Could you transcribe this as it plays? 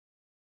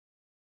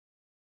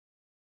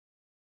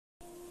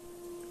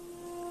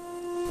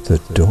The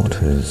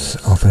daughters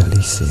of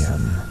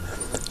Elysium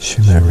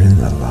shimmer in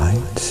the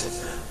light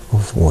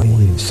of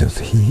waves of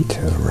heat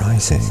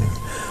arising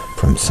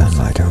from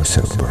sunlight oh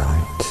so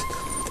bright,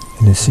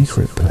 in a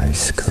secret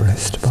place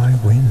caressed by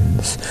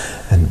winds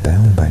and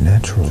bound by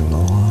natural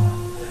law.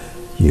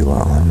 You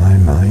are on my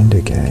mind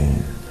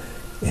again,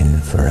 in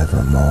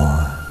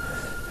forevermore,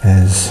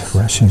 as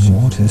rushing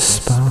waters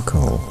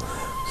sparkle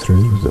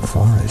through the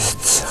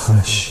forest's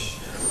hush.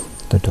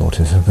 The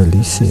daughters of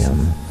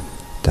Elysium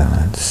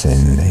dance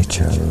in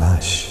nature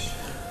lush.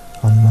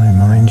 On my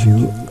mind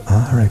you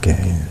are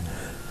again,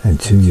 and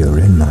too you're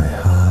in my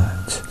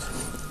heart.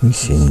 We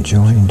seem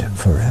joined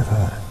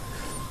forever,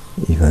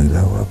 even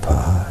though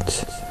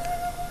apart.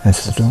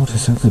 As the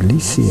daughters of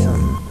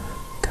Elysium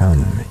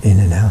come in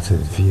and out of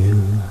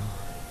view,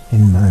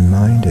 in my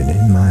mind and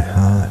in my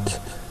heart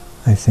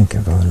I think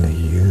of only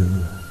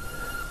you,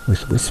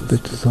 with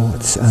whispered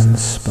thoughts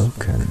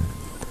unspoken,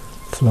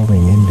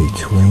 flowing in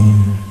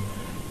between,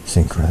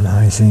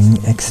 synchronizing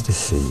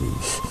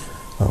ecstasies,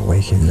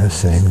 awake in the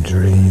same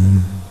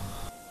dream.